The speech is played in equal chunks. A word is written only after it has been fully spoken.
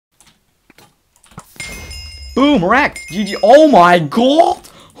Boom, wrecked. GG. Oh my god.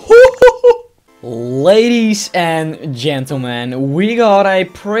 Ladies and gentlemen, we got a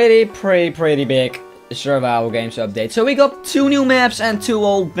pretty big survival games update. So we got 2 new maps and 2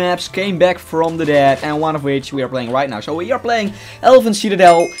 old maps came back from the dead, and one of which we are playing right now. So we are playing ELVEN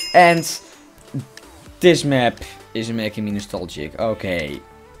Citadel, and this map is making me nostalgic. Okay.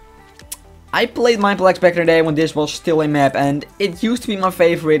 I played Mineplex back in the day when this was still a map, and it used to be my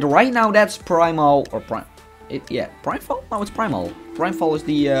favorite. Right now that's Primal, or Primefall? No, it's Primal. Primefall is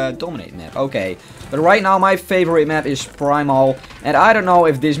the Dominate map. Okay. But right now my favorite map is Primal, and I don't know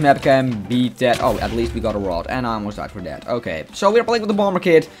if this map can beat that. Oh, at least we got a rod, and I almost died for that. Okay. So we're playing with the Bomber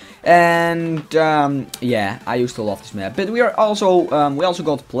Kit, and yeah, I used to love this map. But we also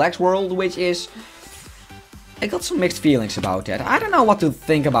got Plex World, which is... I got some mixed feelings about that. I don't know what to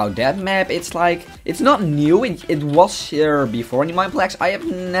think about that map. It's like, it's not new. It was here before in Mineplex. I have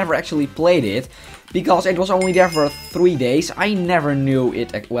never actually played it because it was only there for 3 days. I never knew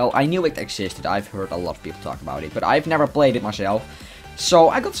it. Well, I knew it existed. I've heard a lot of people talk about it, but I've never played it myself. So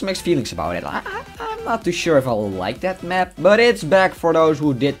I got some mixed feelings about it. I'm not too sure if I'll like that map, but it's back for those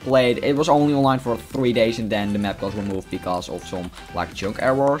who did play it. It was only online for 3 days and then the map was removed because of some like junk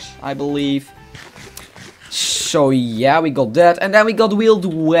errors, I believe. So yeah, we got that, and then we got Wild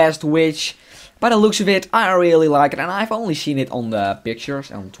West, which, by the looks of it, I really like it, and I've only seen it on the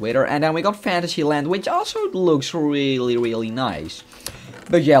pictures on Twitter. And then we got Fantasyland, which also looks really nice.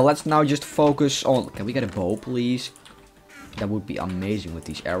 But yeah, let's now just focus on... Can we get a bow, please? That would be amazing with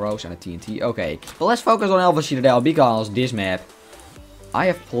these arrows and a TNT. Okay, but let's focus on ELVEN Citadel, because this map... I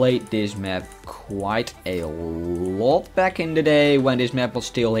have played this map quite a lot back in the day, when this map was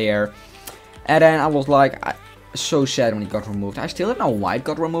still here. And then I was like, so sad when it got removed. I still don't know why it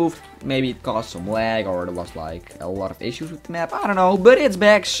got removed. Maybe it caused some lag, or there was like a lot of issues with the map. I don't know, but it's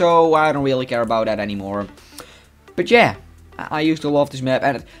back, so I don't really care about that anymore. But yeah, I used to love this map,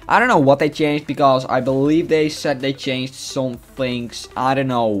 and I don't know what they changed, because I believe they said they changed some things. I don't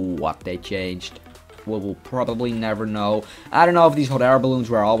know what they changed. We'll probably never know. I don't know if these hot air balloons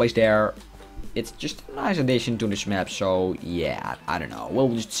were always there. It's just a nice addition to this map, so yeah, I don't know.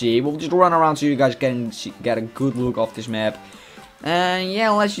 We'll just see. We'll just run around so you guys can get a good look of this map. And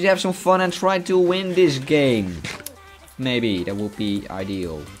yeah, let's just have some fun and try to win this game. Maybe, that would be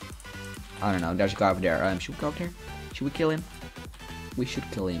ideal. I don't know, there's a guy over there. Should we go over there? Should we kill him? We should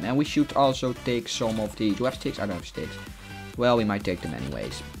kill him. And we should also take some of these. Do you have sticks? I don't have sticks. Well, we might take them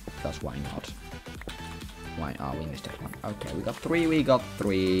anyways, because why not? Why? Oh, we missed that one. Okay, we got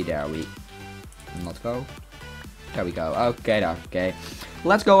 3. There we Let's go. There we go. Okay, okay.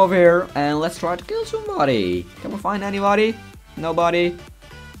 Let's go over here and let's try to kill somebody. Can we find anybody? Nobody?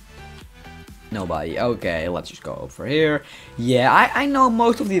 Nobody. Okay, let's just go over here. Yeah, I know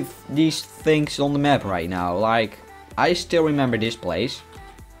most of these things on the map right now. Like, I still remember this place.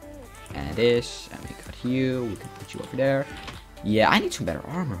 And this. And we got you. We can put you over there. Yeah, I need some better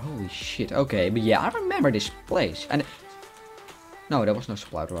armor. Holy shit. Okay, but yeah, I remember this place. And... No, there was no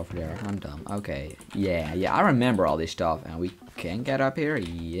supply over there. I'm dumb. Okay. Yeah, I remember all this stuff. And we can get up here.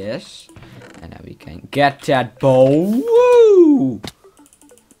 Yes. And then we can get that bow. Woo!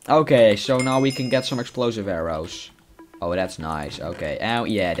 Okay, so now we can get some explosive arrows. Oh, that's nice. Okay. And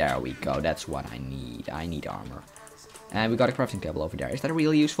yeah, there we go. That's what I need. I need armor. And we got a crafting table over there. Is that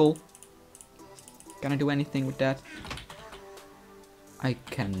really useful? Can I do anything with that? I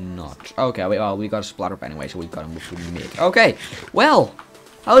cannot. Okay, well, we got a supply drop anyway, so we gotta move to mid. Okay, well,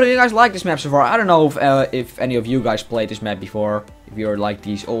 how do you guys like this map so far? I don't know if any of you guys played this map before, if you're like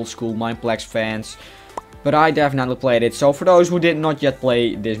these old school Mineplex fans, but I definitely played it. So for those who did not yet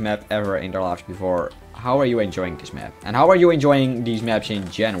play this map ever in their lives before, how are you enjoying this map? And how are you enjoying these maps in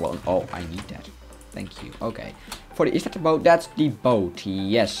general? Oh, I need that. Thank you. Okay. Is that the boat? That's the boat.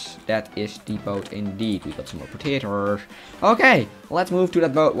 Yes, that is the boat indeed. We got some more potatoes. Okay, let's move to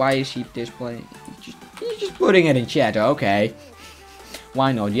that boat. Why is he displaying? He's just putting it in chat. Okay.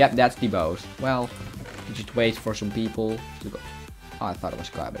 Why not? Yep, that's the boat. Well, just wait for some people to go. Oh, I thought it was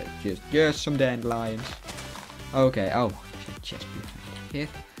a guy, but it's just some dandelions. Okay. Oh, chest behind here.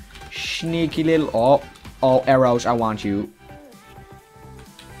 Sneaky little. Oh, arrows. I want you.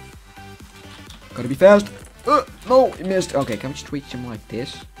 Gotta be fast. No, he missed. Okay, can we just reach him like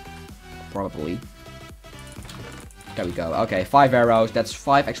this? Probably. There we go. Okay, 5 arrows. That's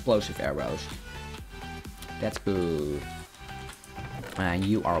 5 explosive arrows. That's good. And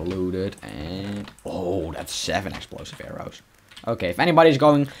you are looted. And oh, that's 7 explosive arrows. Okay, if anybody's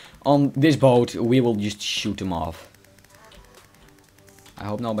going on this boat, we will just shoot them off. I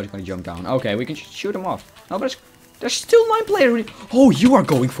hope nobody's gonna jump down. Okay, we can just shoot them off. No, but there's still 9 players. Oh, you are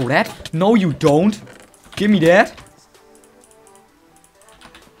going for that? No, you don't. give me that.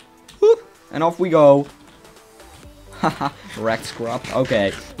 Whoop, and off we go. Haha, wrecked scrub.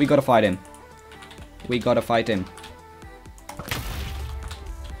 Okay, we gotta fight him. We gotta fight him.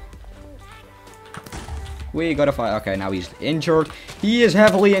 We gotta fight. Okay, now he's injured. He is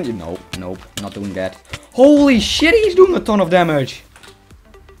heavily injured. Nope, nope, not doing that. Holy shit, he's doing a ton of damage.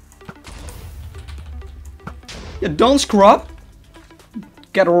 You done, scrub?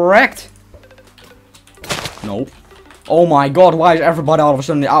 Get wrecked. Nope. Oh my god, why is everybody all of a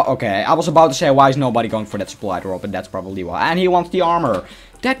sudden... Oh, okay, I was about to say, why is nobody going for that supply drop? And that's probably why. And he wants the armor.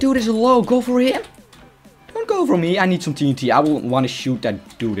 That dude is low. Go for him. Don't go for me. I need some TNT. I wouldn't want to shoot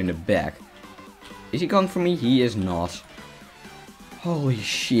that dude in the back. Is he going for me? He is not. Holy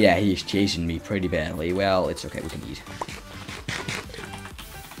shit, yeah, he is chasing me pretty badly. Well, it's okay, we can eat.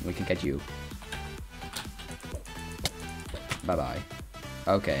 We can get you. Bye-bye.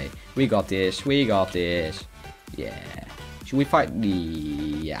 Okay, we got this, we got this. Yeah. Should we fight the...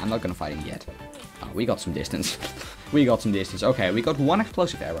 Yeah, I'm not gonna fight him yet. Oh, we got some distance. We got some distance. Okay, we got one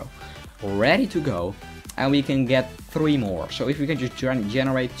explosive arrow. Ready to go. And we can get 3 more. So if we can just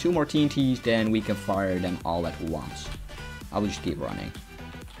generate 2 more TNTs, then we can fire them all at once. I will just keep running.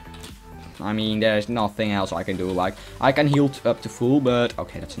 I mean, there's nothing else I can do. Like, I can heal up to full, but...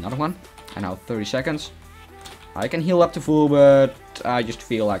 Okay, that's another one. And now 30 seconds. I can heal up to full, but I just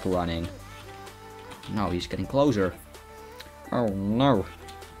feel like running. No, he's getting closer. Oh, no.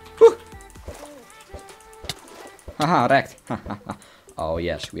 Whew. Haha, wrecked. Oh,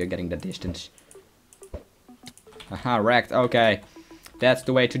 yes, we are getting the distance. Haha, wrecked. Okay. That's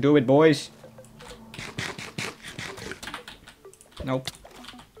the way to do it, boys. Nope.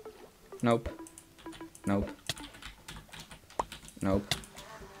 Nope. Nope. Nope.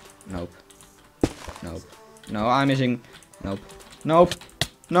 Nope. Nope. No, I'm missing. Nope. Nope.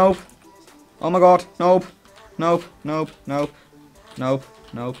 Nope. Oh my god. Nope. Nope. Nope. Nope. Nope.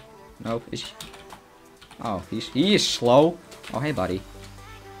 Nope. Nope. Is he... Oh, he is slow. Oh, hey, buddy.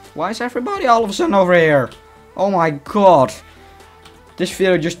 Why is everybody all of a sudden over here? Oh my god. This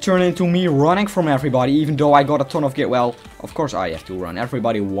video just turned into me running from everybody, even though I got a ton of gear. Well, of course I have to run.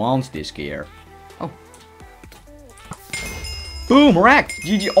 Everybody wants this gear. Oh. Boom, wrecked.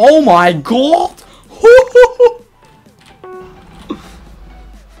 GG. Oh my god.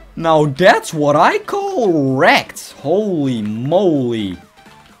 Now that's what I call wrecked. Holy moly.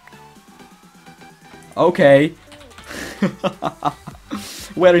 Okay.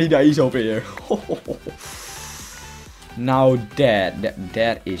 Where did he die? He's over here. Now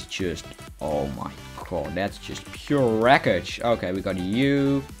that is just... Oh my god. That's just pure wreckage. Okay, we got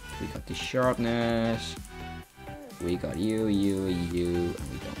you. We got the sharpness. We got you. And we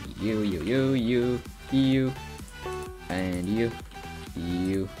got you. And you.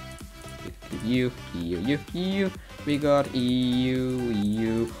 We got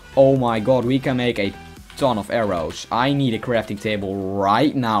you. Oh my god, we can make a ton of arrows. I need a crafting table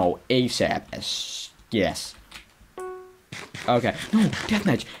right now, ASAP. Yes. Okay. No,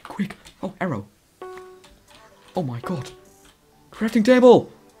 deathmatch. Quick. Oh, arrow. Oh my god. Crafting table.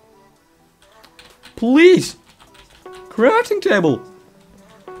 Please. Crafting table.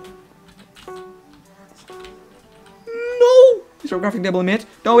 No. Is there a crafting table in it?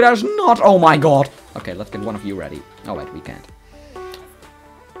 No, there's not. Oh my god. Okay, let's get one of you ready. Oh wait, we can't.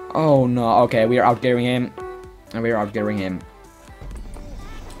 Oh no. Okay, we are outgearing him. And we are outgearing him.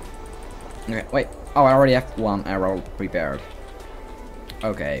 Okay, wait. Oh, I already have one arrow prepared.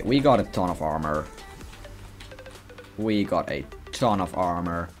 Okay, we got a ton of armor. We got a ton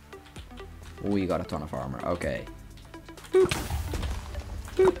of armor. Okay. Boop.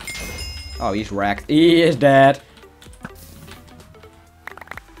 Boop. Oh, he's wrecked. He is dead.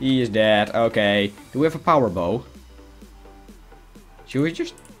 He is dead. Okay. Do we have a power bow? Should we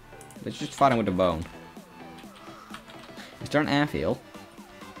just... Let's just fight him with the bone. Is there an anvil?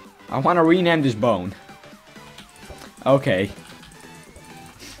 I want to rename this bone. Okay.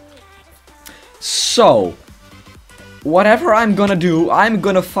 So, whatever I'm gonna do, I'm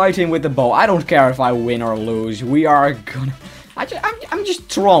gonna fight him with the bow. I don't care if I win or lose. We are gonna... I'm just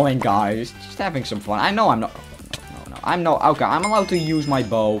trolling, guys. Just having some fun. I know I'm not... No. I'm no... Okay, I'm allowed to use my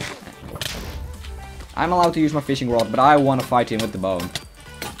bow. I'm allowed to use my fishing rod, but I want to fight him with the bone.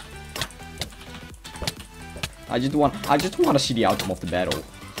 I just want to see the outcome of the battle.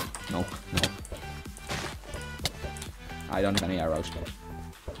 No. I don't have any arrows.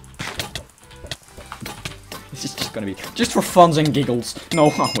 This is just gonna be just for funs and giggles.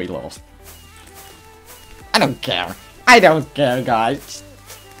 No, we lost. I don't care. I don't care, guys.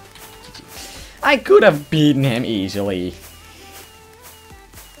 I could have beaten him easily.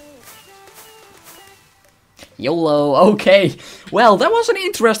 YOLO, okay. Well, that was an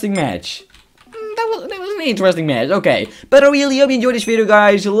interesting match. That was an interesting match, okay. But I really hope you enjoyed this video,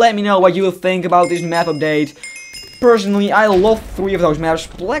 guys. Let me know what you think about this map update. Personally, I love 3 of those maps.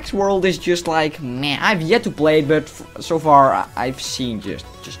 Black's World is just like, man, I've yet to play it, but so far I've seen just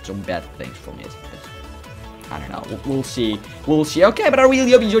some bad things from it. I don't know, we'll see. We'll see. Okay, but I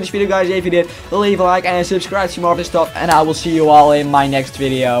really hope you enjoyed this video, guys. If you did, leave a like and subscribe to see more of this stuff. And I will see you all in my next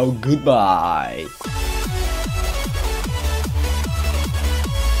video. Goodbye.